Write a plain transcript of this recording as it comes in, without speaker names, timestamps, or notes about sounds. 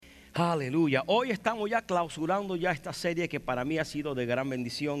Aleluya. Hoy estamos ya clausurando ya esta serie que para mí ha sido de gran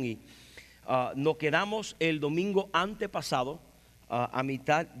bendición y nos quedamos el domingo antepasado a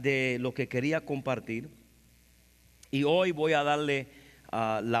mitad de lo que quería compartir y hoy voy a darle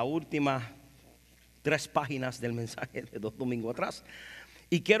las últimas 3 páginas del mensaje de 2 domingos atrás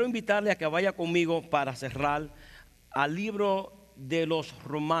y quiero invitarle a que vaya conmigo para cerrar al libro de los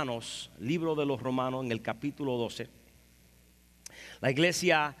Romanos, en el capítulo 12. La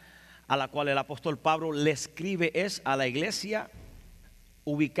iglesia a la cual el apóstol Pablo le escribe es a la iglesia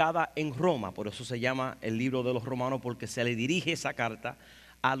ubicada en Roma. Por eso se llama el libro de los Romanos, porque se le dirige esa carta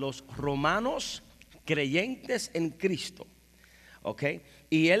a los romanos creyentes en Cristo. ¿Ok?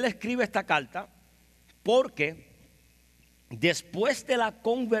 Y él escribe esta carta porque después de la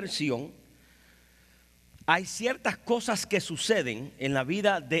conversión hay ciertas cosas que suceden en la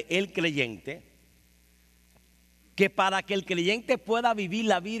vida del creyente que para que el creyente pueda vivir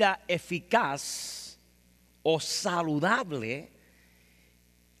la vida eficaz o saludable,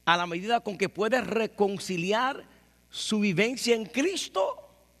 a la medida con que puede reconciliar su vivencia en Cristo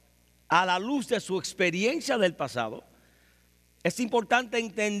a la luz de su experiencia del pasado, es importante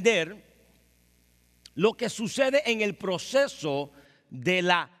entender lo que sucede en el proceso de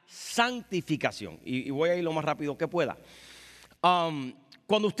la santificación. Y voy a ir lo más rápido que pueda.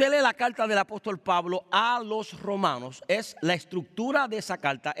 Cuando usted lee la carta del apóstol Pablo a los romanos, la estructura de esa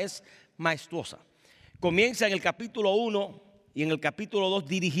carta es majestuosa. Comienza en el capítulo 1 y en el capítulo 2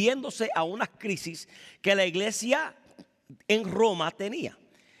 dirigiéndose a una crisis que la iglesia en Roma tenía.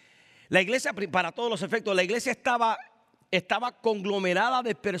 La iglesia, para todos los efectos, la iglesia estaba conglomerada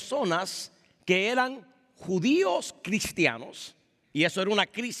de personas que eran judíos cristianos, y eso era una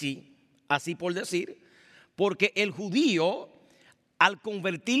crisis, así por decir, porque el judío, al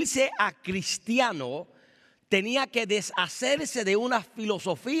convertirse a cristiano, tenía que deshacerse de unas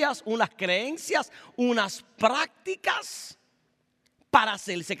filosofías, unas creencias, unas prácticas para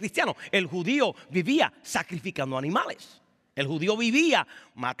hacerse cristiano. El judío vivía sacrificando animales. El judío vivía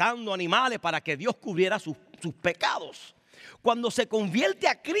matando animales para que Dios cubriera sus pecados. Cuando se convierte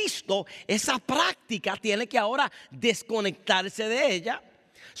a Cristo, esa práctica tiene que ahora desconectarse de ella.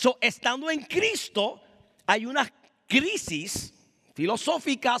 Estando en Cristo, hay unas crisis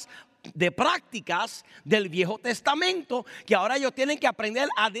filosóficas de prácticas del Viejo Testamento que ahora ellos tienen que aprender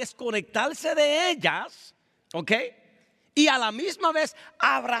a desconectarse de ellas, ¿ok? Y a la misma vez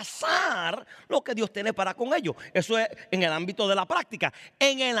abrazar lo que Dios tiene para con ellos. Eso es en el ámbito de la práctica.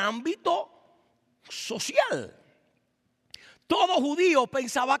 En el ámbito social, todo judío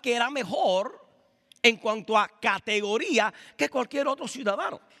pensaba que era mejor en cuanto a categoría que cualquier otro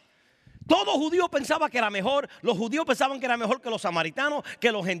ciudadano. Todo judío pensaba que era mejor. Los judíos pensaban que era mejor que los samaritanos,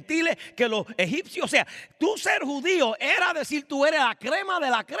 que los gentiles, que los egipcios. O sea, tú ser judío era decir tú eres la crema de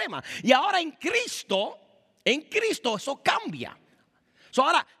la crema. Y ahora en Cristo eso cambia.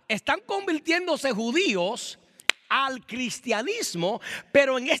 Ahora están convirtiéndose judíos al cristianismo,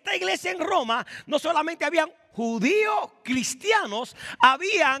 pero en esta iglesia en Roma no solamente habían judíos cristianos,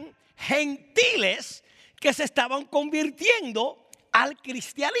 habían gentiles que se estaban convirtiendo al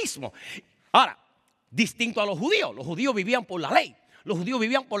cristianismo. Ahora, distinto a los judíos vivían por la ley, los judíos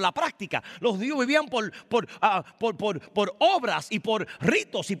vivían por la práctica, los judíos vivían por obras y por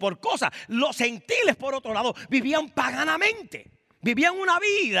ritos y por cosas. Los gentiles, por otro lado, vivían paganamente, vivían una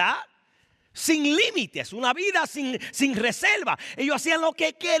vida sin límites, una vida sin reserva. Ellos hacían lo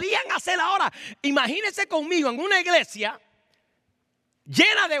que querían hacer. Ahora, imagínense conmigo en una iglesia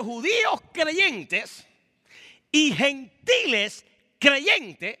llena de judíos creyentes y gentiles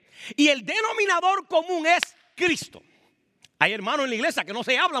creyente, y el denominador común es Cristo. Hay hermanos en la iglesia que no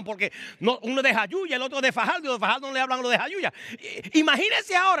se hablan porque uno de Jayuya, el otro de Fajardo, y de Fajardo no le hablan a los de Jayuya.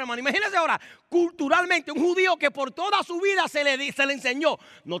 Imagínense ahora, hermano, culturalmente un judío que por toda su vida se le enseñó: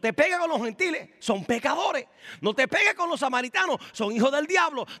 no te pegues con los gentiles, son pecadores. No te pegues con los samaritanos, son hijos del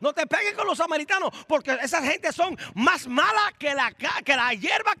diablo. No te pegues con los samaritanos porque esa gente son más mala que la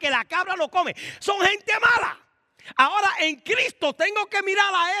hierba que la cabra lo come. Son gente mala. Ahora en Cristo tengo que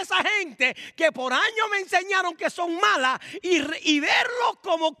mirar a esa gente que por años me enseñaron que son malas y verlo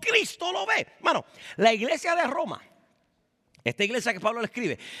como Cristo lo ve. Bueno, la iglesia de Roma, esta iglesia que Pablo le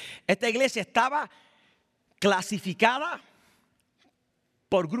escribe, esta iglesia estaba clasificada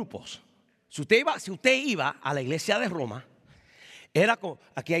por grupos. Si usted iba a la iglesia de Roma,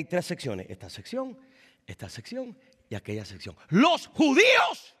 aquí hay 3 secciones: esta sección y aquella sección. Los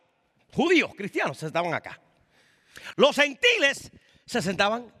judíos cristianos se estaban acá. Los gentiles se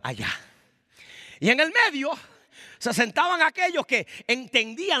sentaban allá. Y en el medio Se sentaban aquellos que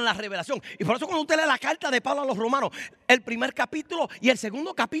entendían la revelación. Y por eso cuando usted lee la carta de Pablo a los romanos, el primer capítulo y el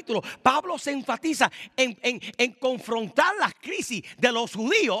segundo capítulo, Pablo se enfatiza en confrontar las crisis de los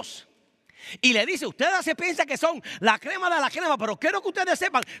judíos. Y le dice, ustedes se piensan que son la crema de la crema, pero quiero que ustedes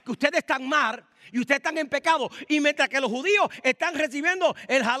sepan que ustedes están mal y ustedes están en pecado. Y mientras que los judíos están recibiendo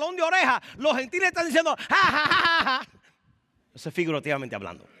el jalón de oreja, los gentiles están diciendo, ja, ja, ja, ja, ja. Eso es figurativamente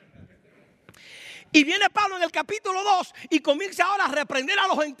hablando. Y viene Pablo en el capítulo 2 y comienza ahora a reprender a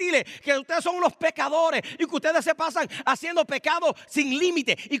los gentiles, que ustedes son unos pecadores y que ustedes se pasan haciendo pecado sin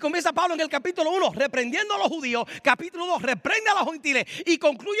límite. Y comienza Pablo en el capítulo 1 reprendiendo a los judíos, capítulo 2 reprende a los gentiles y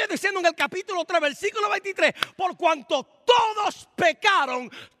concluye diciendo en el capítulo 3 versículo 23, por cuanto todos pecaron,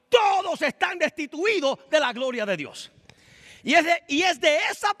 todos están destituidos de la gloria de Dios. Y es de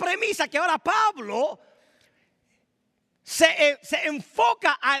esa premisa que ahora Pablo se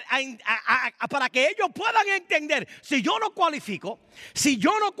enfoca para que ellos puedan entender, si yo no cualifico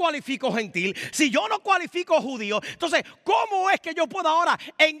gentil, si yo no cualifico judío, entonces ¿cómo es que yo puedo ahora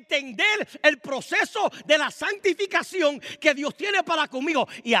entender el proceso de la santificación que Dios tiene para conmigo?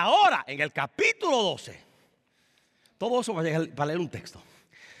 Y ahora en el capítulo 12, todo eso para leer un texto.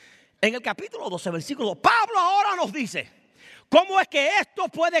 En el capítulo 12, versículo, Pablo ahora nos dice ¿cómo es que esto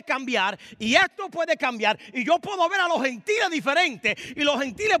puede cambiar y esto puede cambiar? Y yo puedo ver a los gentiles diferentes y los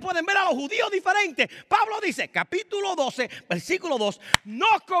gentiles pueden ver a los judíos diferentes. Pablo dice, capítulo 12, versículo 2, no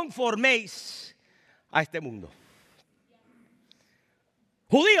conforméis a este mundo.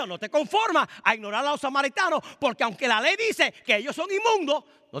 Judío, no te conformas a ignorar a los samaritanos, porque aunque la ley dice que ellos son inmundos,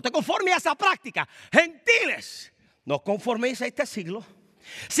 no te conformes a esa práctica. Gentiles, no conforméis a este siglo,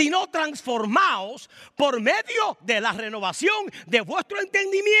 sino transformaos por medio de la renovación de vuestro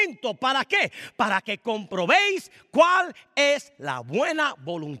entendimiento. ¿Para qué? Para que comprobéis cuál es la buena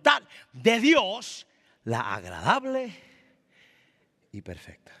voluntad de Dios, la agradable y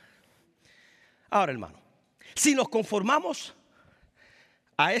perfecta. Ahora, hermano, si nos conformamos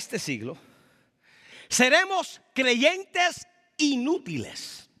a este siglo, seremos creyentes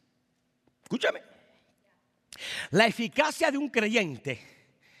inútiles. Escúchame. La eficacia de un creyente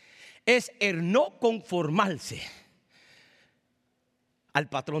es el no conformarse al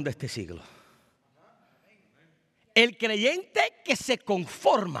patrón de este siglo. El creyente que se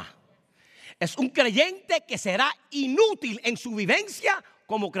conforma es un creyente que será inútil en su vivencia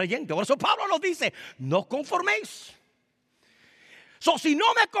como creyente. Por eso Pablo nos dice, no conforméis. Si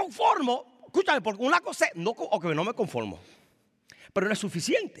no me conformo, escúchame, porque una cosa es, no me conformo, pero no es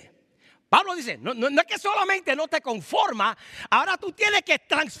suficiente. Pablo dice, no es que solamente no te conformas, ahora tú tienes que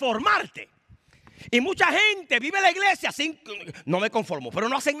transformarte. Y mucha gente vive en la iglesia sin, no me conformo, pero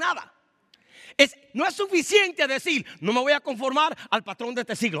no hacen nada. No es suficiente decir, no me voy a conformar al patrón de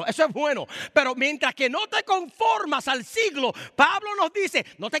este siglo. Eso es bueno, pero mientras que no te conformas al siglo, Pablo nos dice,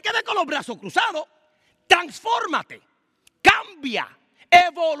 no te quedes con los brazos cruzados, transfórmate, cambia,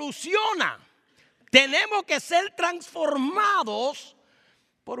 evoluciona. Tenemos que ser transformados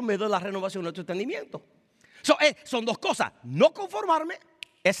por medio de la renovación de nuestro entendimiento. Son dos cosas. No conformarme,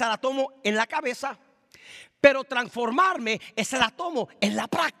 esa la tomo en la cabeza. Pero transformarme, esa la tomo en la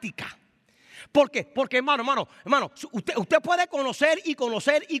práctica. ¿Por qué? Porque hermano, usted puede conocer y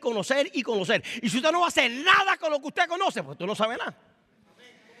conocer y conocer y conocer. Y si usted no hace nada con lo que usted conoce, pues usted no sabe nada.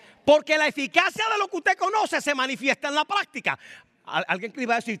 Porque la eficacia de lo que usted conoce se manifiesta en la práctica. Alguien que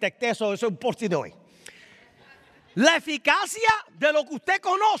iba a decir, eso es un post de hoy. La eficacia de lo que usted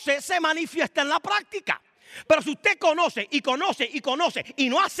conoce se manifiesta en la práctica. Pero si usted conoce y conoce y conoce y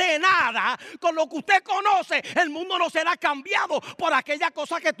no hace nada con lo que usted conoce, el mundo no será cambiado por aquella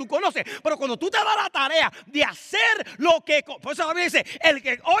cosa que tú conoces. Pero cuando tú te das la tarea de hacer lo que, por eso la Biblia dice, el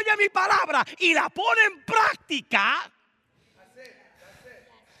que oye mi palabra y la pone en práctica,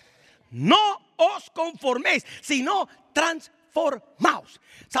 no os conforméis, sino transformaos.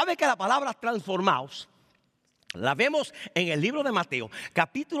 ¿Sabe que la palabra transformaos la vemos en el libro de Mateo,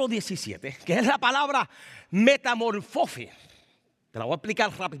 capítulo 17, que es la palabra metamorfosis? Te la voy a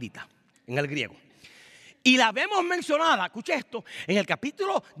explicar rapidita en el griego. Y la vemos mencionada, escuche esto, en el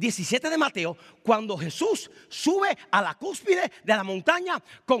capítulo 17 de Mateo, cuando Jesús sube a la cúspide de la montaña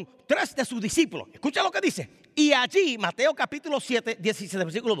con 3 de sus discípulos. Escucha lo que dice. Y allí, Mateo capítulo 7, 17,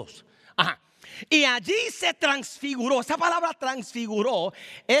 versículo 2. Y allí se transfiguró. Esa palabra transfiguró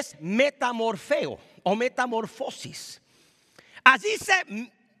es metamorfeo o metamorfosis. Allí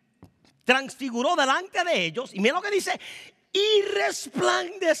se transfiguró delante de ellos. Y mira lo que dice. Y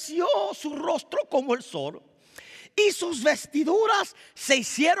resplandeció su rostro como el sol, y sus vestiduras se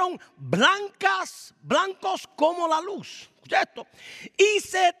hicieron blancos como la luz. Escucha esto. Y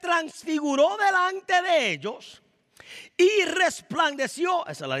se transfiguró delante de ellos y resplandeció.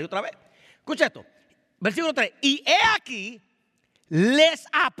 Esa la leí otra vez. Escucha esto. Versículo 3. Y he aquí, les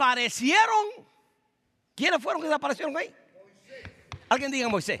aparecieron. ¿Quiénes fueron que les aparecieron ahí? Moisés. Alguien diga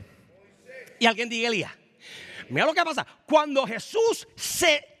Moisés. Y alguien diga Elías. Mira lo que pasa. Cuando Jesús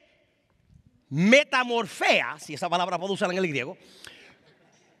se metamorfea, si esa palabra puedo usar en el griego.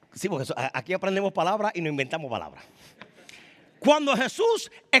 Sí, porque aquí aprendemos palabras y no inventamos palabras. Cuando Jesús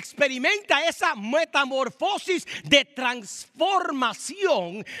experimenta esa metamorfosis de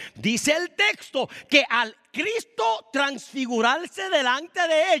transformación, dice el texto que al Cristo transfigurarse delante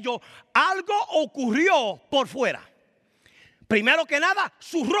de ellos, algo ocurrió por fuera. Primero que nada,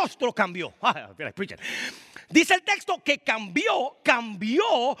 su rostro cambió. Dice el texto que cambió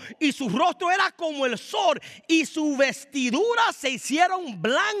y su rostro era como el sol y su vestidura se hicieron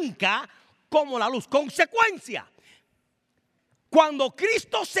blanca como la luz. Consecuencia. Cuando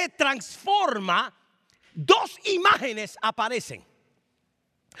Cristo se transforma, dos imágenes aparecen.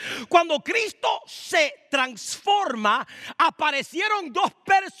 Cuando Cristo se transforma, aparecieron dos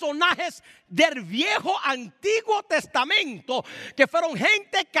personajes del viejo Antiguo Testamento que fueron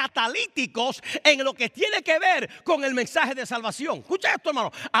gente catalíticos en lo que tiene que ver con el mensaje de salvación. Escucha esto,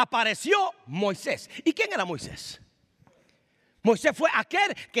 hermano. Apareció Moisés. ¿Y quién era Moisés? Moisés fue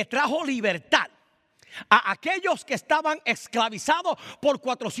aquel que trajo libertad a aquellos que estaban esclavizados por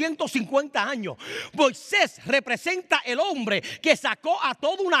 450 años. Moisés representa el hombre que sacó a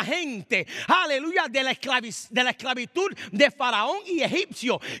toda una gente, aleluya, de la esclavitud de Faraón y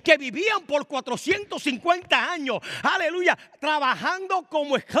egipcio, que vivían por 450 años, aleluya, trabajando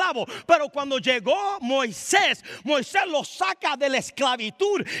como esclavos. Pero cuando llegó Moisés los saca de la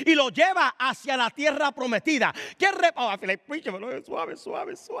esclavitud y los lleva hacia la tierra prometida.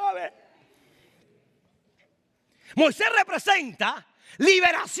 Suave. Moisés representa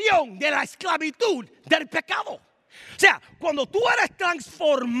liberación de la esclavitud del pecado. O sea, cuando tú eres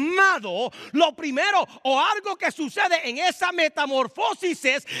transformado, lo primero o algo que sucede en esa metamorfosis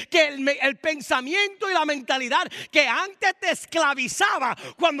es que el pensamiento y la mentalidad que antes te esclavizaba,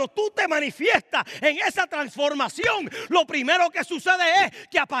 cuando tú te manifiestas en esa transformación, lo primero que sucede es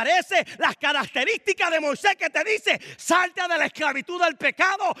que aparece las características de Moisés que te dice: salte de la esclavitud del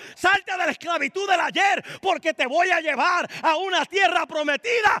pecado, salte de la esclavitud del ayer, porque te voy a llevar a una tierra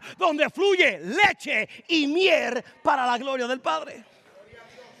prometida donde fluye leche y miel para la gloria del Padre.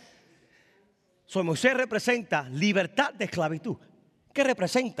 Moisés representa libertad de esclavitud. ¿Qué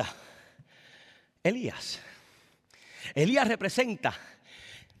representa? Elías. Elías representa,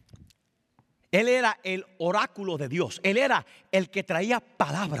 él era el oráculo de Dios. Él era el que traía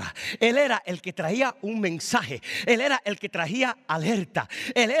palabra. Él era el que traía un mensaje. Él era el que traía alerta.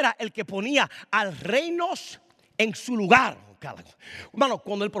 Él era el que ponía al reinos en su lugar. Hermano,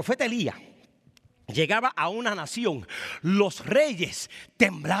 cuando el profeta Elías llegaba a una nación, los reyes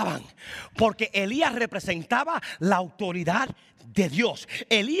temblaban, porque Elías representaba la autoridad de Dios.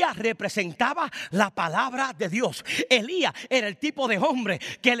 Elías representaba la palabra de Dios. Elías era el tipo de hombre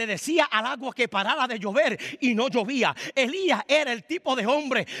que le decía al agua que parara de llover y no llovía. Elías era el tipo de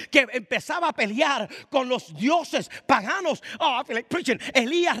hombre que empezaba a pelear con los dioses paganos.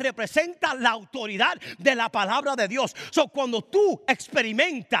 Elías representa la autoridad de la palabra de Dios. Cuando tú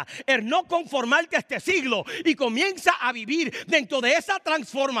experimentas el no conformarte a este siglo y comienzas a vivir dentro de esa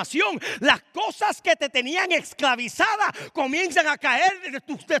transformación, las cosas que te tenían esclavizada comienzan a caer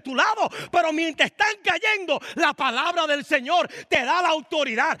de tu lado. Pero mientras están cayendo, la palabra del Señor te da la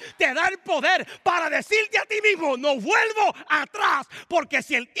autoridad, te da el poder para decirte a ti mismo: no vuelvo atrás, porque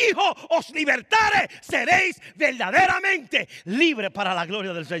si el Hijo os libertare, seréis verdaderamente libres para la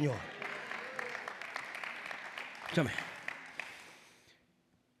gloria del Señor. Escúchame.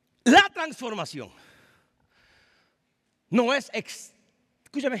 La transformación no es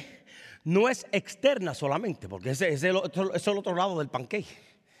no es externa solamente, porque ese es el otro lado del pancake.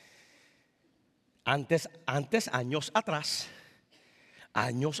 Antes, años atrás,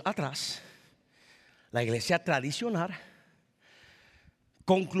 la iglesia tradicional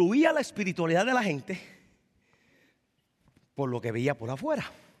concluía la espiritualidad de la gente por lo que veía por afuera.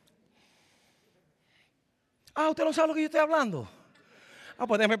 Usted no sabe lo que yo estoy hablando.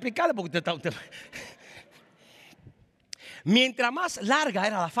 Pues déjeme explicarle, porque usted. Mientras más larga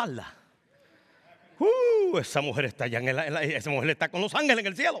era la falda, esa mujer está allá esa mujer está con los ángeles en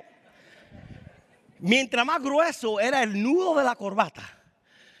el cielo. Mientras más grueso era el nudo de la corbata.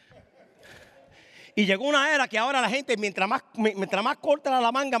 Y llegó una era que ahora la gente, mientras más corta era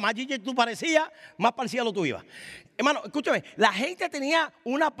la manga, más gigi tú parecías, más parecía lo tú ibas. Hermano, escúchame, la gente tenía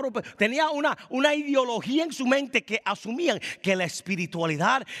una ideología en su mente que asumían que la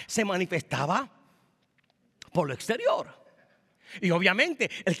espiritualidad se manifestaba por lo exterior. Y obviamente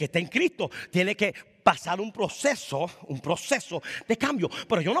el que está en Cristo tiene que pasar un proceso de cambio.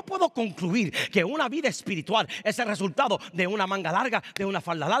 Pero yo no puedo concluir que una vida espiritual es el resultado de una manga larga, de una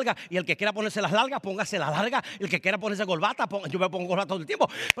falda larga. Y el que quiera ponerse las largas, póngase la larga. El que quiera ponerse corbata, yo me pongo corbata todo el tiempo.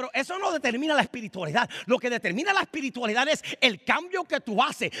 Pero eso no determina la espiritualidad. Lo que determina la espiritualidad es el cambio que tú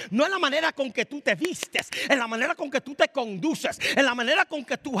haces. No es la manera con que tú te vistes, en la manera con que tú te conduces, en la manera con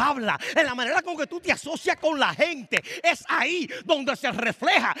que tú hablas, en la manera con que tú te asocias con la gente. Es ahí donde se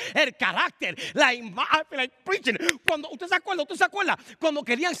refleja el carácter, la imagen. Cuando usted se acuerda cuando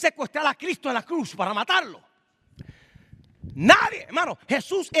querían secuestrar a Cristo en la cruz para matarlo. Nadie, hermano,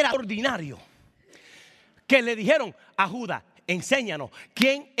 Jesús era ordinario. Que le dijeron a Judas, enséñanos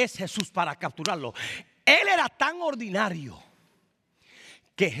quién es Jesús para capturarlo. Él era tan ordinario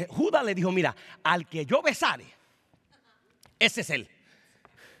que Judas le dijo, mira, al que yo besare, ese es él.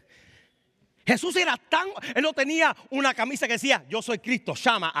 Jesús era tan, él no tenía una camisa que decía, yo soy Cristo,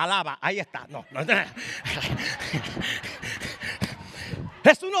 llama, alaba, ahí está. No.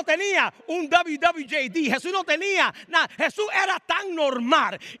 Jesús no tenía un WWJD, Jesús no tenía nada. Jesús era tan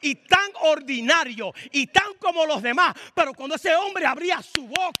normal y tan ordinario y tan como los demás. Pero cuando ese hombre abría su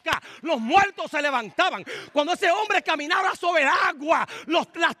boca, los muertos se levantaban. Cuando ese hombre caminaba sobre el agua,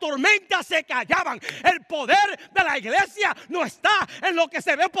 las tormentas se callaban. El poder de la iglesia no está en lo que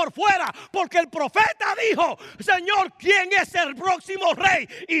se ve por fuera, porque el profeta dijo, Señor, ¿quién es el próximo rey?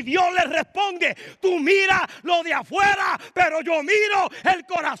 Y Dios le responde, tú mira lo de afuera, pero yo miro el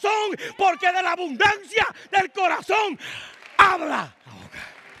corazón, porque de la abundancia del corazón habla la boca.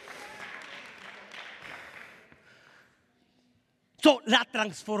 La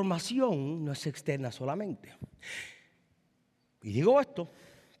transformación no es externa solamente. Y digo esto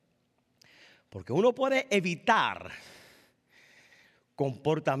porque uno puede evitar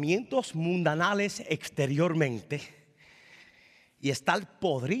comportamientos mundanales exteriormente y estar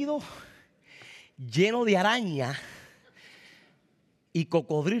podrido, lleno de araña y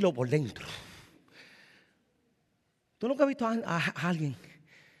cocodrilo por dentro. ¿Tú nunca has visto a alguien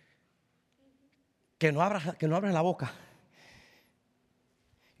que no abra la boca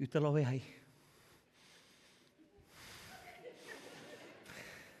y usted lo ve ahí?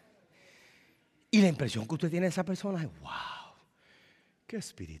 Y la impresión que usted tiene de esa persona es, wow, qué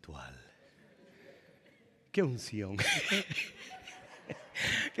espiritual, qué unción.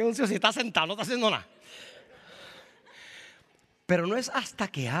 Qué unción, si está sentado, no está haciendo nada. Pero no es hasta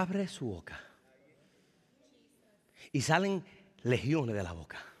que abre su boca y salen legiones de la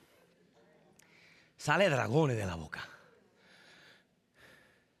boca, salen dragones de la boca.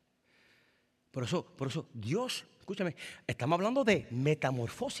 Por eso Dios, escúchame, estamos hablando de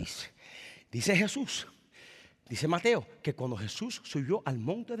metamorfosis. Dice Jesús, dice Mateo, que cuando Jesús subió al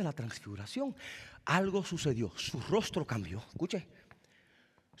monte de la transfiguración, algo sucedió. Su rostro cambió, escuche,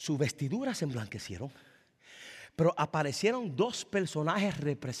 sus vestiduras se emblanquecieron. Pero aparecieron dos personajes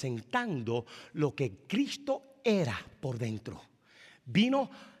representando lo que Cristo era por dentro.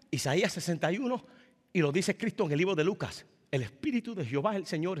 Vino Isaías 61 y lo dice Cristo en el libro de Lucas. El Espíritu de Jehová, el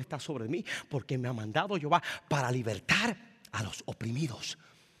Señor, está sobre mí porque me ha mandado Jehová para libertar a los oprimidos.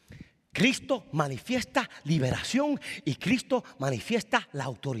 Cristo manifiesta liberación y Cristo manifiesta la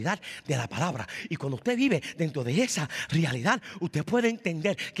autoridad de la palabra. Y cuando usted vive dentro de esa realidad, usted puede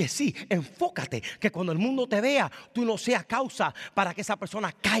entender que sí, enfócate, que cuando el mundo te vea, tú no seas causa para que esa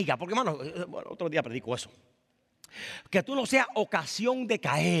persona caiga. Porque, hermano, otro día predico eso. Que tú no seas ocasión de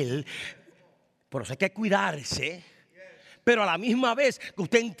caer. Por eso hay que cuidarse. Pero a la misma vez que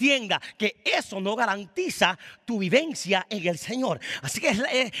usted entienda que eso no garantiza tu vivencia en el Señor. Así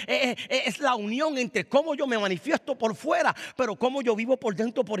que es la unión entre cómo yo me manifiesto por fuera, pero cómo yo vivo por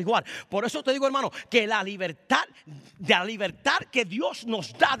dentro por igual. Por eso te digo, hermano, que la libertad que Dios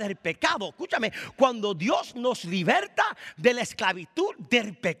nos da del pecado. Escúchame, cuando Dios nos liberta de la esclavitud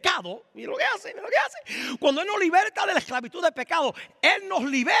del pecado, mira lo que hace. Cuando Él nos liberta de la esclavitud del pecado, Él nos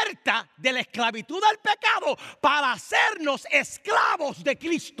liberta de la esclavitud del pecado para hacernos esclavos de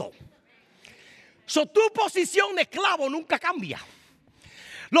Cristo. Tu posición de esclavo nunca cambia.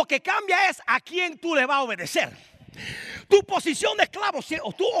 Lo que cambia es a quién tú le vas a obedecer. Tu posición de esclavo,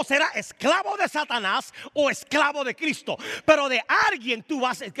 tú o serás esclavo de Satanás o esclavo de Cristo. Pero de alguien tú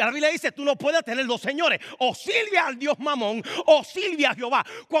vas, que la Biblia dice, tú no puedes tener dos señores. O sirve al Dios Mamón o sirve a Jehová.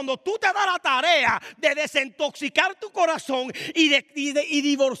 Cuando tú te das la tarea de desintoxicar tu corazón y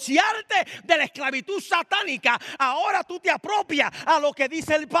divorciarte de la esclavitud satánica, ahora tú te apropias a lo que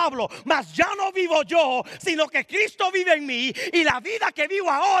dice el Pablo. Mas ya no vivo yo, sino que Cristo vive en mí. Y la vida que vivo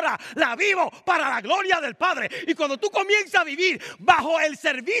ahora, la vivo para la gloria del Padre. Y cuando tú comienzas a vivir bajo el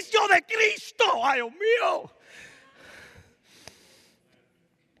servicio de Cristo, ay Dios mío,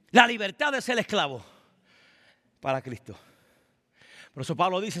 La libertad de ser esclavo para Cristo. Por eso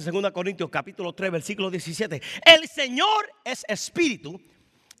Pablo dice en 2 Corintios capítulo 3 versículo 17: el Señor es espíritu,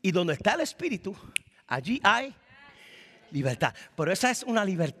 y donde está el espíritu, allí hay libertad. Pero esa es una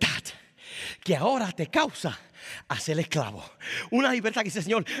libertad que ahora te causa a ser esclavo. Una libertad que dice: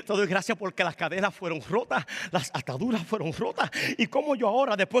 Señor, te doy gracias porque las cadenas fueron rotas, las ataduras fueron rotas. Y como yo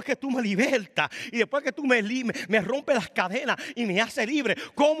ahora, después que tú me libertas y después que tú me rompes las cadenas y me haces libre,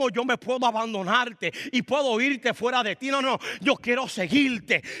 cómo yo me puedo abandonarte y puedo irte fuera de ti. No, yo quiero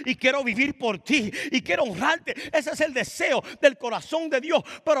seguirte y quiero vivir por ti y quiero honrarte. Ese es el deseo del corazón de Dios.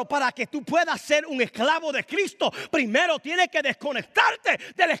 Pero para que tú puedas ser un esclavo de Cristo, primero tienes que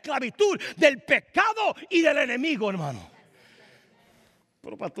desconectarte de la esclavitud, del pecado y del enemigo, hermano.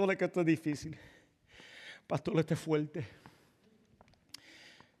 Pero pastor, es que esto es difícil. Pastor, esto es fuerte.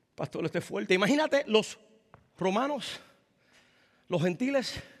 Pastor, esto es fuerte. Imagínate los romanos, los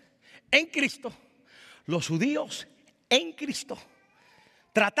gentiles en Cristo, los judíos en Cristo,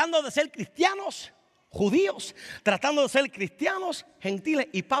 tratando de ser cristianos judíos, tratando de ser cristianos gentiles.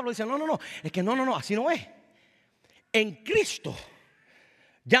 Y Pablo dice: no, es que no, así no es. En Cristo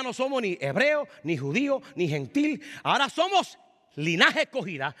ya no somos ni hebreos, ni judíos, ni gentil. Ahora somos linaje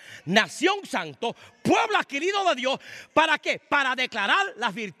escogida, nación santo, pueblo adquirido de Dios. ¿Para qué? Para declarar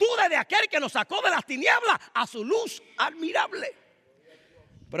las virtudes de aquel que nos sacó de las tinieblas a su luz admirable.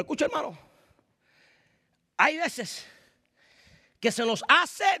 Pero escucha, hermano, hay veces que se nos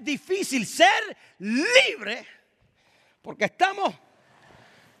hace difícil ser libre porque estamos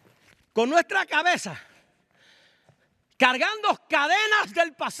con nuestra cabeza cargando cadenas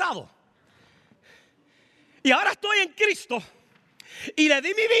del pasado. Y ahora estoy en Cristo y le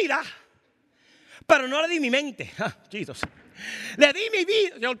di mi vida, pero no le di mi mente. Jesus. Le di mi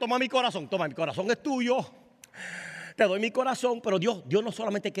vida. Señor, toma mi corazón, es tuyo. Te doy mi corazón, pero Dios no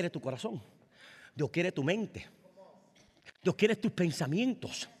solamente quiere tu corazón. Dios quiere tu mente. Dios quiere tus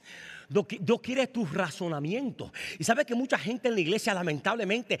pensamientos. Dios quiere tus razonamientos. Y sabe que mucha gente en la iglesia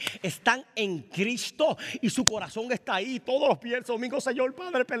lamentablemente están en Cristo y su corazón está ahí todos los días, domingo: Señor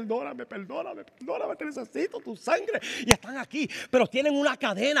Padre, perdóname, te necesito tu sangre. Y están aquí, pero tienen una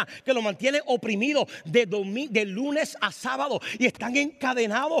cadena que los mantiene oprimidos de lunes a sábado. Y están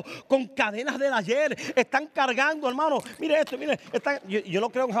encadenados con cadenas del ayer. Están cargando, hermano. Mire esto, mire. Yo no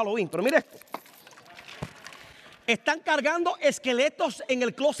creo en Halloween, pero mire esto. Están cargando esqueletos en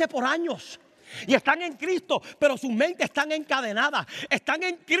el closet por años. Y están en Cristo, pero sus mentes están encadenadas. Están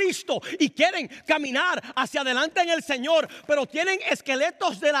en Cristo y quieren caminar hacia adelante en el Señor, pero tienen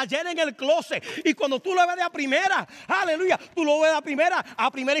esqueletos del ayer en el closet. Y cuando tú lo ves de a primera, aleluya, tú lo ves a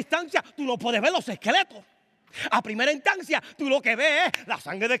primera instancia, tú no puedes ver los esqueletos. A primera instancia, tú lo que ves es la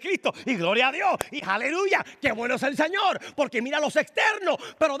sangre de Cristo y gloria a Dios y aleluya, qué bueno es el Señor, porque mira los externos.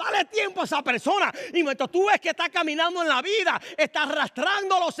 Pero dale tiempo a esa persona y mientras tú ves que está caminando en la vida, está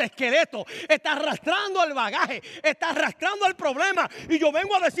arrastrando los esqueletos, está arrastrando el bagaje, está arrastrando el problema. Y yo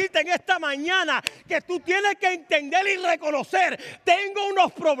vengo a decirte en esta mañana que tú tienes que entender y reconocer: tengo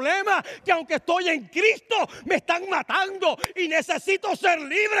unos problemas que aunque estoy en Cristo me están matando y necesito ser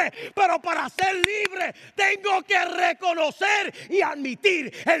libre. Pero para ser libre tengo que reconocer y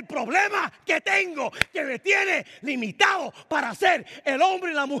admitir el problema que tengo, que me tiene limitado para ser el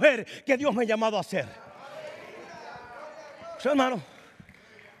hombre y la mujer que Dios me ha llamado a ser. Sí, hermano,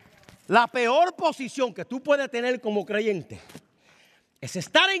 la peor posición que tú puedes tener como creyente es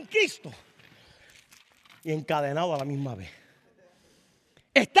estar en Cristo y encadenado a la misma vez.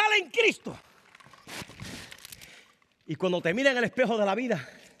 Estar en Cristo y cuando te mira en el espejo de la vida,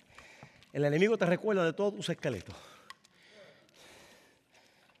 el enemigo te recuerda de todos tus esqueletos.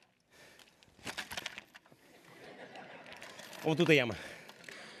 ¿Cómo tú te llamas?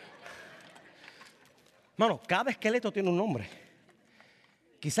 Hermano, cada esqueleto tiene un nombre.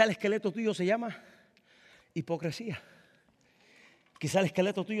 Quizá el esqueleto tuyo se llama hipocresía. Quizá el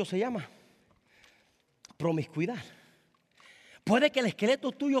esqueleto tuyo se llama promiscuidad. Puede que el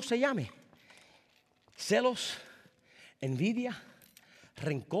esqueleto tuyo se llame celos, envidia,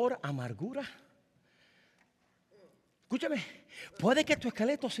 rencor, amargura. Escúchame, puede que tu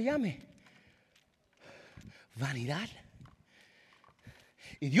esqueleto se llame vanidad.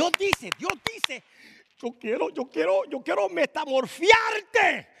 Y Dios dice, yo quiero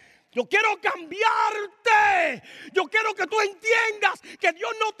metamorfiarte. Yo quiero cambiarte. Yo quiero que tú entiendas que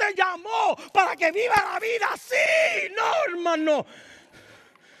Dios no te llamó para que viva la vida así. No, hermano.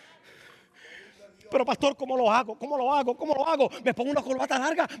 Pero pastor, ¿cómo lo hago? ¿Cómo lo hago? ¿Cómo lo hago? ¿Me pongo una corbata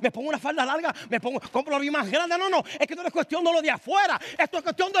larga? ¿Me pongo una falda larga? ¿Compro la más grande? No, es que no es cuestión de lo de afuera. Esto es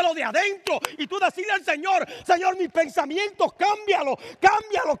cuestión de lo de adentro. Y tú decides al Señor, Señor, mis pensamientos, cámbialo.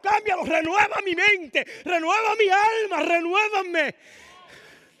 Renueva mi mente, renueva mi alma, renuévame.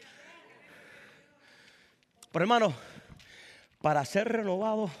 Pero hermano, para ser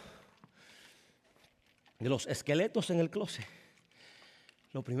renovado de los esqueletos en el closet,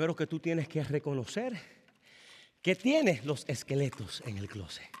 lo primero que tú tienes que reconocer que tienes los esqueletos en el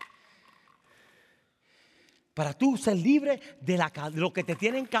closet. Para tú ser libre de lo que te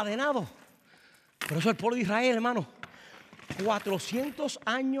tiene encadenado. Por eso el pueblo de Israel, hermano, 400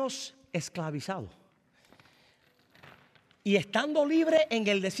 años esclavizado. Y estando libre en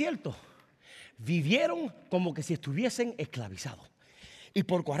el desierto, vivieron como que si estuviesen esclavizados. Y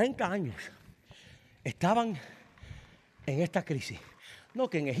por 40 años estaban en esta crisis. No,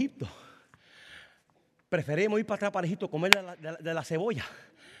 que en Egipto preferimos ir para atrás para Egipto, comer de la cebolla.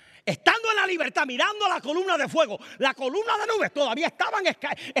 Estando en la libertad, mirando la columna de fuego, la columna de nubes, todavía estaban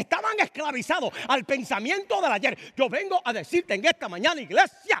esclavizados al pensamiento del ayer. Yo vengo a decirte en esta mañana,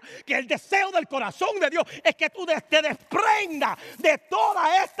 iglesia, que el deseo del corazón de Dios es que tú te desprendas de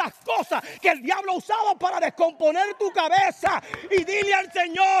todas estas cosas que el diablo ha usado para descomponer tu cabeza. Y dile al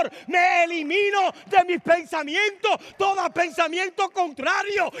Señor, me elimino de mis pensamientos todo pensamiento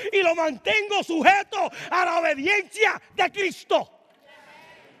contrario y lo mantengo sujeto a la obediencia de Cristo.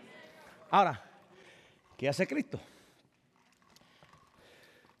 Ahora, ¿qué hace Cristo?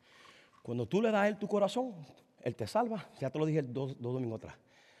 Cuando tú le das a Él tu corazón, Él te salva. Ya te lo dije dos domingos atrás.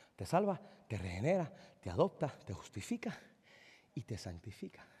 Te salva, te regenera, te adopta, te justifica y te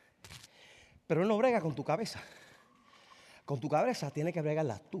santifica. Pero Él no brega con tu cabeza. Con tu cabeza tiene que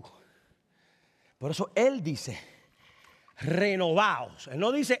bregarla tú. Por eso Él dice, renovaos. Él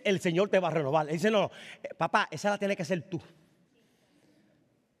no dice, el Señor te va a renovar. Él dice, no, papá, esa la tiene que hacer tú.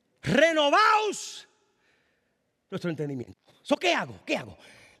 Renovaos nuestro entendimiento. ¿So qué hago?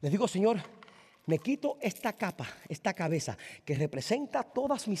 Les digo, Señor, me quito esta capa, esta cabeza que representa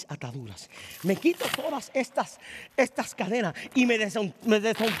todas mis ataduras. Me quito todas estas cadenas y me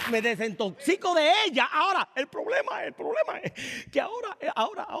desintoxico de ellas. Ahora, el problema es que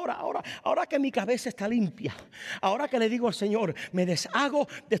ahora que mi cabeza está limpia, ahora que le digo al Señor, me deshago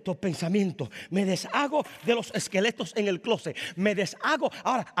de estos pensamientos, me deshago de los esqueletos en el closet, me deshago.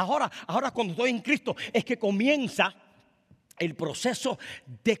 Ahora cuando estoy en Cristo es que comienza el proceso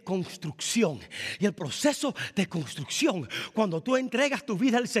de construcción. Y el proceso de construcción, cuando tú entregas tu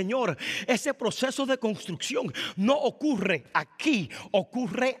vida al Señor, ese proceso de construcción no ocurre aquí,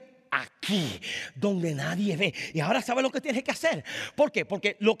 ocurre aquí, donde nadie ve. Y ahora sabes lo que tienes que hacer. ¿Por qué?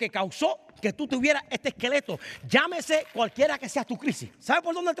 Porque lo que causó que tú tuvieras este esqueleto, llámese cualquiera que sea tu crisis. ¿Sabes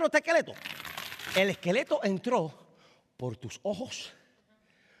por dónde entró este esqueleto? El esqueleto entró por tus ojos,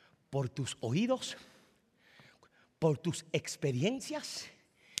 por tus oídos, por tus experiencias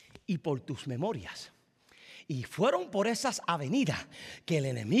y por tus memorias. Y fueron por esas avenidas que el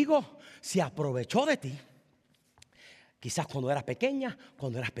enemigo se aprovechó de ti. Quizás cuando eras pequeña,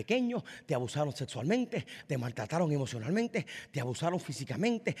 cuando eras pequeño, te abusaron sexualmente, te maltrataron emocionalmente, te abusaron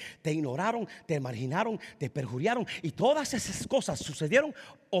físicamente, te ignoraron, te marginaron, te perjuriaron. Y todas esas cosas sucedieron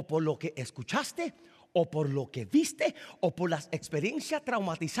o por lo que escuchaste, o por lo que viste, o por las experiencias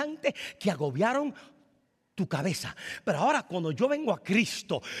traumatizantes que agobiaron tu cabeza. Pero ahora cuando yo vengo a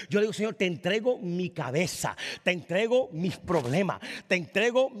Cristo, yo le digo, Señor, te entrego mi cabeza, te entrego mis problemas, te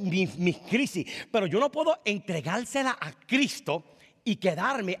entrego mis crisis. Pero yo no puedo entregársela a Cristo y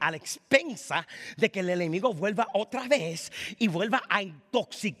quedarme a la expensa de que el enemigo vuelva otra vez y vuelva a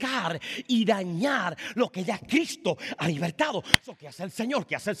intoxicar y dañar lo que ya Cristo ha libertado. ¿Qué hace el Señor?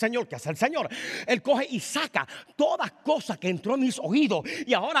 ¿Qué hace el Señor? ¿Qué hace el Señor? Él coge y saca todas cosas que entró en mis oídos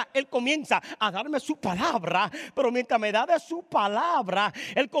y ahora Él comienza a darme su palabra. Pero mientras me da de su palabra,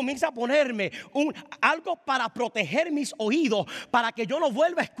 Él comienza a ponerme algo para proteger mis oídos, para que yo no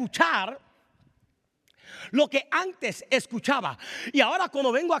vuelva a escuchar lo que antes escuchaba. Y ahora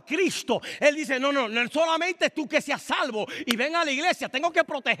cuando vengo a Cristo, Él dice, no solamente tú que seas salvo y ven a la iglesia, tengo que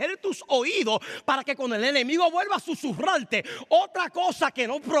proteger tus oídos para que cuando el enemigo vuelva a susurrarte otra cosa que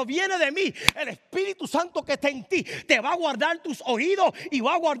no proviene de mí, el Espíritu Santo que está en ti te va a guardar tus oídos y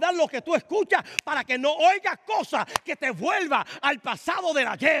va a guardar lo que tú escuchas para que no oigas cosas que te vuelva al pasado del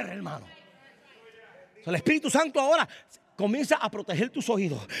ayer, hermano. El Espíritu Santo ahora comienza a proteger tus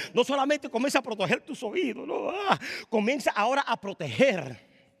oídos. No solamente comienza a proteger tus oídos, no, comienza ahora a proteger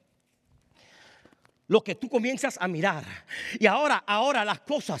lo que tú comienzas a mirar. Y ahora las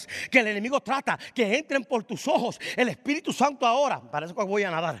cosas que el enemigo trata que entren por tus ojos, el Espíritu Santo ahora, parece que voy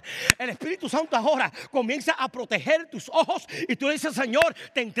a nadar, el Espíritu Santo ahora comienza a proteger tus ojos. Y tú le dices: Señor,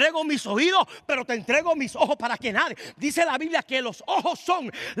 te entrego mis oídos, pero te entrego mis ojos para que nadie. Dice la Biblia que los ojos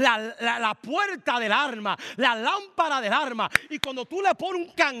son la puerta del alma, la lámpara del alma. Y cuando tú le pones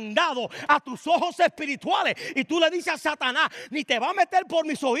un candado a tus ojos espirituales y tú le dices a Satanás: ni te va a meter por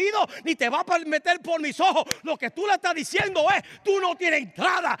mis oídos, ni te va a meter por mis ojos, lo que tú le estás diciendo es: tú no tienes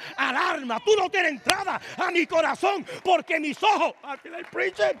entrada al alma, tú no tienes entrada a mi corazón, porque mis ojos.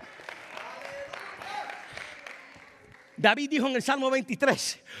 David dijo en el Salmo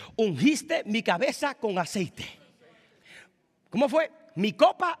 23: ungiste mi cabeza con aceite. ¿Cómo fue? Mi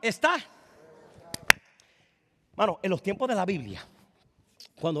copa está. Bueno, en los tiempos de la Biblia,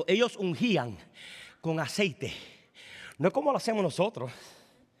 cuando ellos ungían con aceite, no es como lo hacemos nosotros.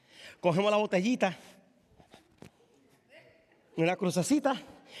 Cogemos la botellita, una crucecita,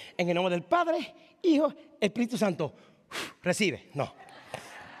 en el nombre del Padre, Hijo, Espíritu Santo. Recibe. No.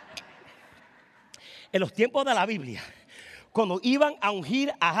 En los tiempos de la Biblia, cuando iban a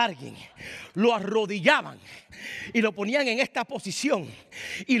ungir a alguien, lo arrodillaban y lo ponían en esta posición.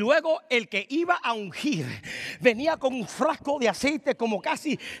 Y luego el que iba a ungir venía con un frasco de aceite, como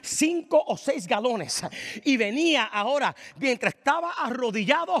casi 5 o 6 galones. Y venía ahora, mientras estaba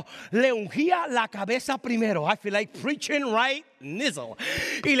arrodillado, le ungía la cabeza primero. I feel like preaching right nizzle.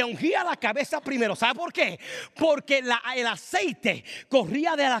 Y le ungía la cabeza primero. ¿Sabe por qué? Porque el aceite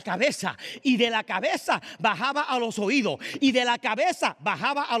corría de la cabeza, y de la cabeza bajaba a los oídos, y de la cabeza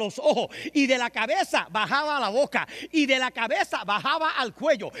bajaba a los ojos, y de la cabeza bajaba a la boca, y de la cabeza bajaba al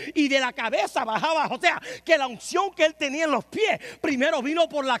cuello, y de la cabeza bajaba. O sea, que la unción que él tenía en los pies primero vino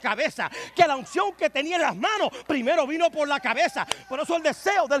por la cabeza, que la unción que tenía en las manos primero vino por la cabeza. Por eso el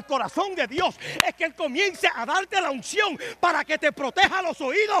deseo del corazón de Dios es que él comience a darte la unción para que te proteja los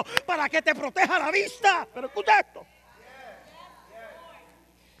oídos, para que te proteja la vista. Pero escucha esto: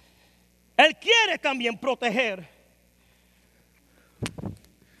 él quiere también proteger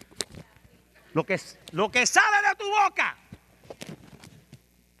lo que sale de tu boca.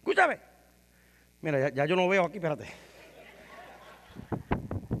 Escúchame. Mira, ya yo no veo aquí, espérate.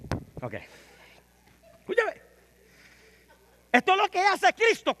 Ok. Escúchame. Esto es lo que hace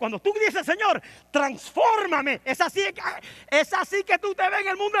Cristo cuando tú dices: Señor, transfórmame. Es así que tú te ves en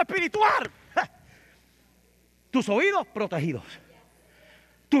el mundo espiritual. Tus oídos protegidos,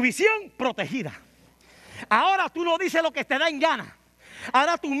 tu visión protegida. Ahora tú no dices lo que te da en gana.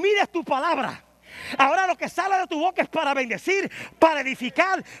 Ahora tú mides tu palabra. Ahora lo que sale de tu boca es para bendecir, para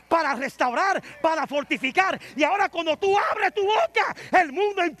edificar, para restaurar, para fortificar. Y ahora cuando tú abres tu boca, el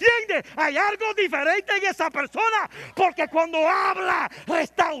mundo entiende: hay algo diferente en esa persona, porque cuando habla,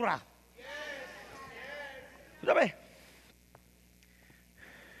 restaura. Escúchame.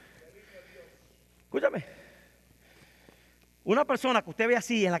 Escúchame. Una persona que usted ve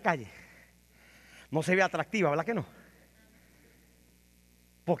así en la calle no se ve atractiva, ¿verdad que no?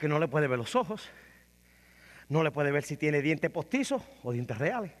 Porque no le puede ver los ojos, no le puede ver si tiene dientes postizos o dientes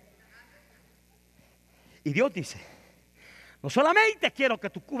reales. Y Dios dice: no solamente quiero que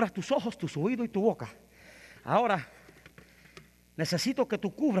tú cubras tus ojos, tus oídos y tu boca. Ahora necesito que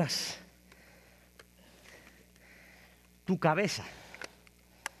tú cubras tu cabeza.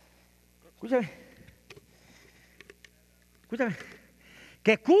 Escúchame. Escúchame.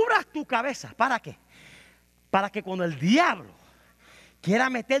 Que cubras tu cabeza. ¿Para qué? Para que cuando el diablo quiera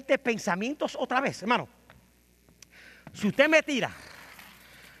meterte pensamientos otra vez, hermano, si usted me tira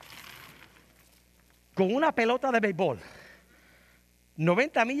con una pelota de béisbol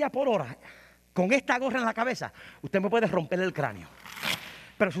 90 millas por hora con esta gorra en la cabeza, usted me puede romper el cráneo.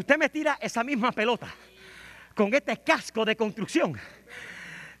 Pero si usted me tira esa misma pelota con este casco de construcción,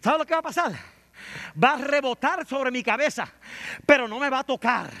 ¿sabe lo que va a pasar? Va a rebotar sobre mi cabeza, pero no me va a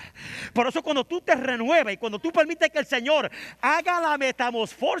tocar. Por eso cuando tú te renuevas y cuando tú permites que el Señor haga la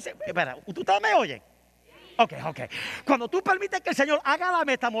metamorfosis. Espera, ¿tú me oyes? Ok. Cuando tú permites que el Señor haga la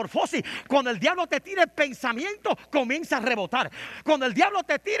metamorfosis, cuando el diablo te tire pensamiento, comienza a rebotar. Cuando el diablo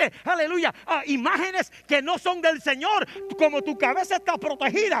te tire, aleluya, imágenes que no son del Señor, como tu cabeza está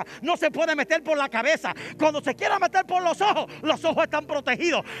protegida, no se puede meter por la cabeza. Cuando se quiera meter por los ojos están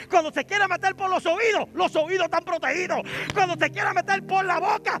protegidos. Cuando se quiera meter por los oídos están protegidos. Cuando se quiera meter por la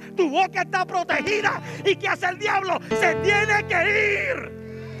boca, tu boca está protegida. ¿Y qué hace el diablo? Se tiene que ir.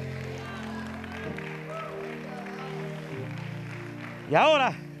 Y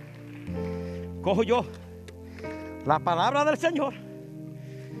ahora cojo yo la palabra del Señor,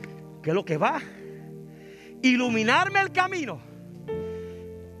 que es lo que va a iluminarme el camino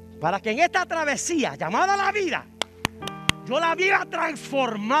para que en esta travesía llamada la vida, yo la viva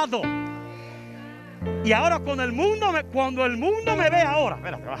transformado. Y ahora cuando el mundo me ve ahora,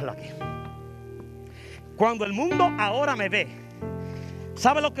 espérate, bájalo aquí. Cuando el mundo ahora me ve,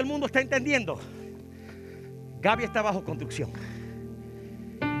 ¿sabe lo que el mundo está entendiendo? Gaby está bajo construcción.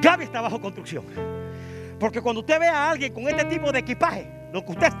 Gaby está bajo construcción. Porque cuando usted ve a alguien con este tipo de equipaje,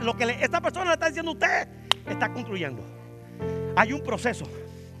 esta persona le está diciendo a usted, está construyendo. Hay un proceso.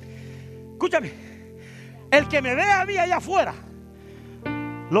 Escúchame, el que me ve a mí allá afuera,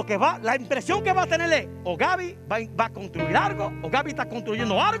 la impresión que va a tener es, o Gaby va a construir algo, o Gaby está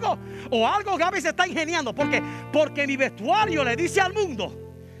construyendo algo, o algo Gaby se está ingeniando. Porque mi vestuario le dice al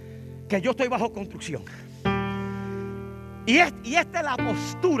mundo que yo estoy bajo construcción. Y esta es la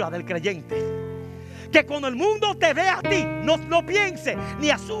postura del creyente. Que cuando el mundo te ve a ti, no piense,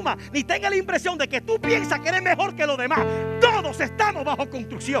 ni asuma, ni tenga la impresión de que tú piensas que eres mejor que los demás. Todos estamos bajo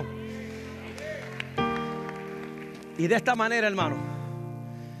construcción. Y de esta manera, hermano,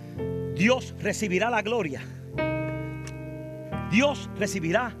 Dios recibirá la gloria. Dios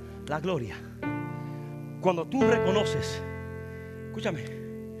recibirá la gloria cuando tú reconoces, escúchame,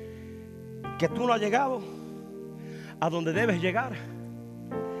 que tú no has llegado a donde debes llegar.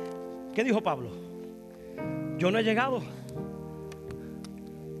 ¿Qué dijo Pablo? Yo no he llegado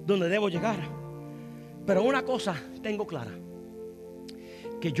donde debo llegar, pero una cosa tengo clara,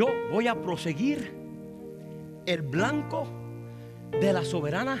 que yo voy a proseguir el blanco de la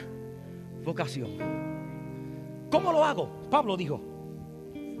soberana vocación. ¿Cómo lo hago? Pablo dijo,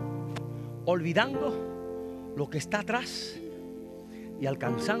 olvidando lo que está atrás y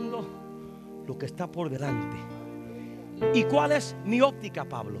alcanzando lo que está por delante. ¿Y cuál es mi óptica,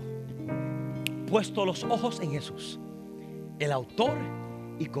 Pablo? Puesto los ojos en Jesús, el autor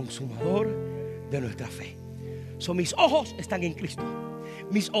y consumador de nuestra fe. Mis ojos están en Cristo.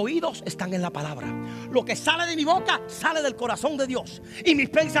 Mis oídos están en la palabra. Lo que sale de mi boca sale del corazón de Dios. Y mis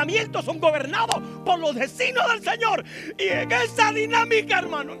pensamientos son gobernados por los designios del Señor. Y en esa dinámica,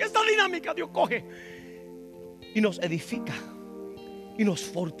 hermano, en esa dinámica Dios coge y nos edifica, y nos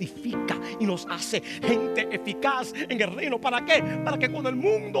fortifica, y nos hace gente eficaz en el reino. ¿Para qué? Para que cuando el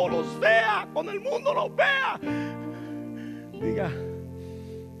mundo los vea, diga,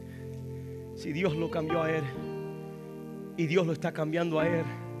 si Dios lo cambió a él, y Dios lo está cambiando a él,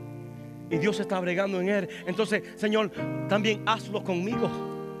 y Dios está bregando en él, entonces, Señor, también hazlo conmigo.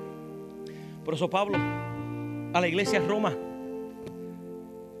 Por eso Pablo a la iglesia en Roma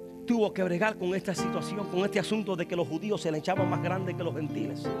tuvo que bregar con esta situación, con este asunto de que los judíos se le echaban más grandes que los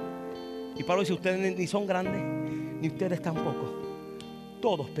gentiles. Y Pablo dice, ustedes ni son grandes, ni ustedes tampoco.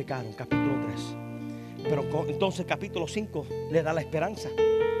 Todos pecaron, capítulo 3. Pero entonces capítulo 5 le da la esperanza.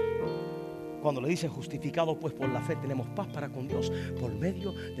 Cuando le dice, justificados pues por la fe tenemos paz para con Dios por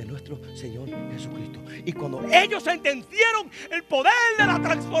medio de nuestro Señor Jesucristo. Y cuando ellos entendieron el poder de la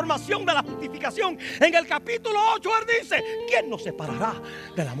transformación, de la justificación, en el capítulo 8 él dice, ¿quién nos separará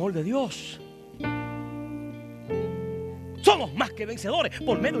del amor de Dios? Somos más que vencedores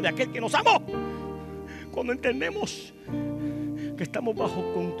por medio de aquel que nos amó. Cuando entendemos que estamos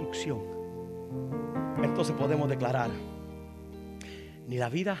bajo construcción, entonces podemos declarar, ni la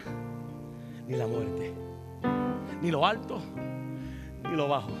vida ni la muerte, ni lo alto ni lo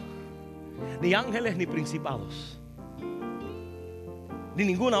bajo, ni ángeles ni principados, ni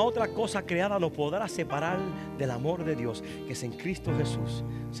ninguna otra cosa creada nos podrá separar del amor de Dios que es en Cristo Jesús,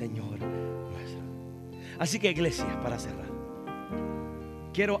 Señor nuestro. Así que, iglesia, para cerrar,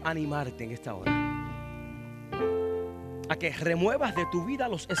 quiero animarte en esta hora a que remuevas de tu vida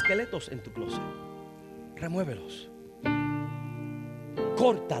los esqueletos en tu closet. Remuévelos,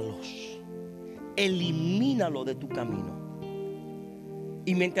 córtalos, elimínalo de tu camino.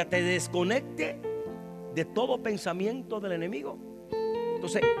 Y mientras te desconecte de todo pensamiento del enemigo,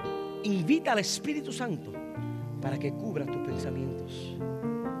 entonces invita al Espíritu Santo para que cubra tus pensamientos,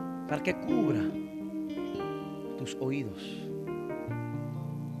 para que cubra tus oídos,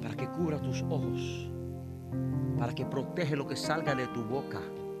 para que cubra tus ojos, para que protege lo que salga de tu boca,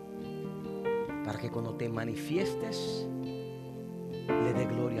 para que cuando te manifiestes le dé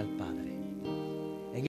gloria al Padre.